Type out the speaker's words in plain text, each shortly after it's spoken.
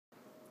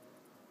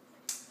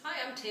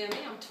I'm Tammy.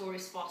 I'm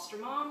Tori's foster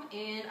mom,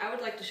 and I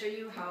would like to show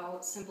you how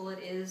simple it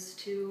is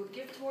to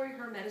give Tori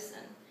her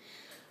medicine.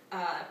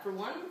 For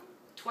one,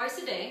 twice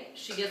a day,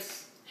 she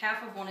gets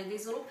half of one of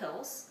these little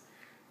pills.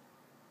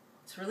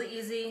 It's really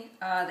easy.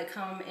 They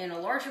come in a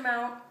large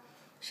amount.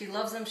 She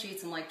loves them. She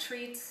eats them like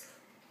treats.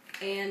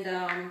 And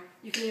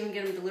you can even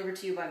get them delivered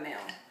to you by mail.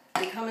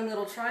 They come in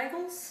little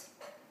triangles.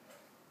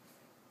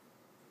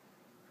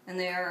 And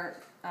they are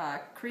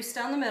creased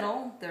down the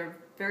middle. They're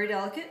very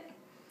delicate.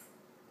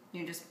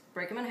 You just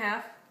break them in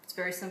half. It's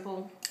very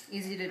simple,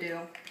 easy to do.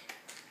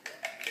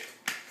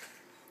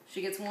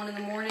 She gets one in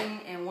the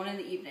morning and one in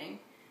the evening.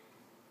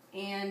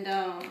 And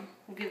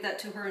we'll give that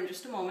to her in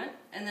just a moment.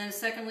 And then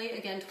secondly,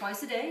 again,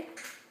 twice a day,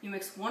 you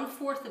mix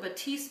 1/4 of a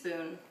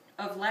teaspoon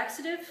of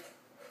laxative,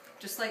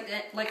 just like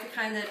the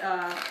kind that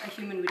a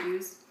human would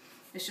use.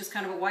 It's just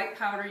kind of a white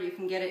powder. You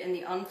can get it in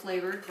the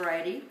unflavored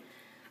variety,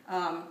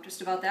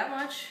 just about that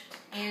much.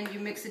 And you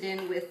mix it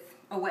in with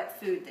a wet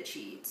food that she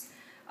eats.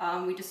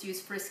 We just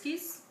use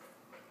Friskies.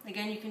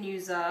 Again, you can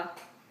use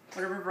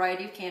whatever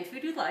variety of canned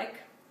food you'd like,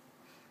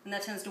 and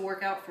that tends to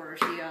work out for her.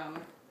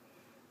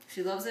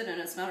 She loves it,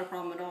 and it's not a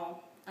problem at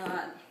all.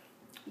 I'm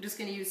just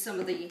going to use some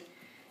of the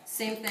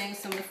same things,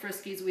 some of the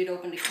Friskies we'd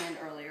opened a can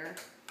earlier.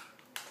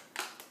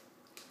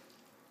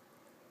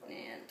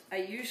 And I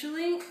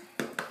usually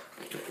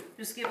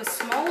just give a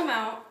small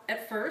amount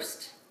at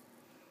first,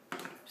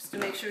 just to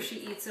make sure she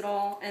eats it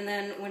all, and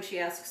then when she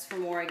asks for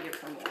more, I give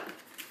her more.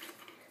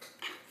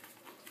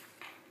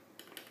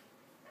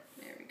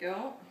 There we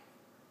go.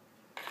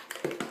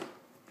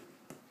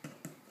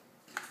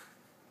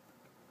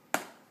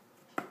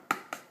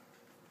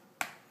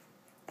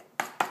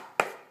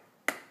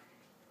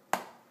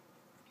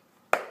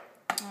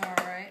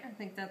 Alright, I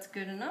think that's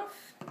good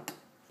enough.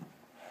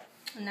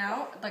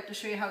 Now, I'd like to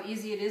show you how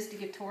easy it is to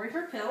give Tori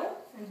her pill.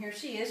 And here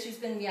she is. She's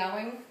been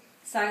meowing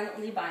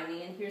silently by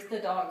me. And here's the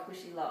dog who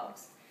she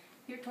loves.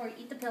 Here, Tori,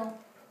 eat the pill.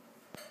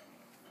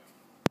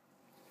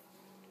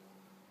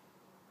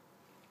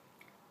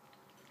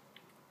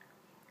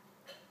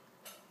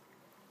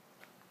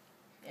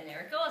 And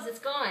there it goes. It's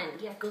gone.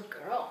 Yeah, good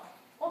girl.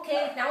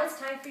 Okay, now it's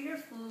time for your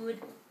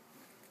food.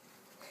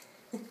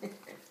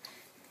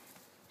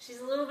 She's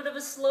a little bit of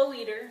a slow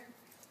eater.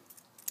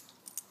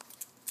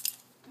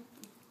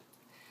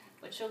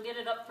 But she'll get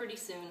it up pretty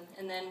soon,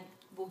 and then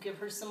we'll give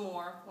her some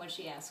more when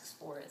she asks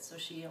for it. So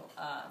she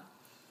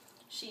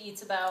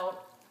eats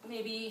about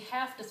maybe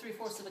half to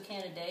 3/4 of a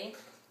can a day.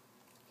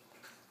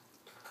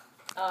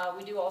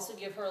 We do also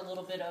give her a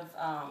little bit of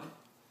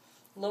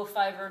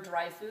low-fiber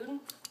dry food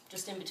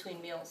just in between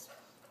meals,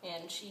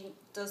 and she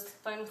does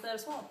fine with that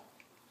as well.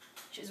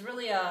 She's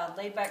really a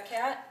laid-back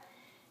cat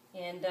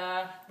and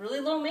really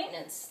low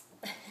maintenance.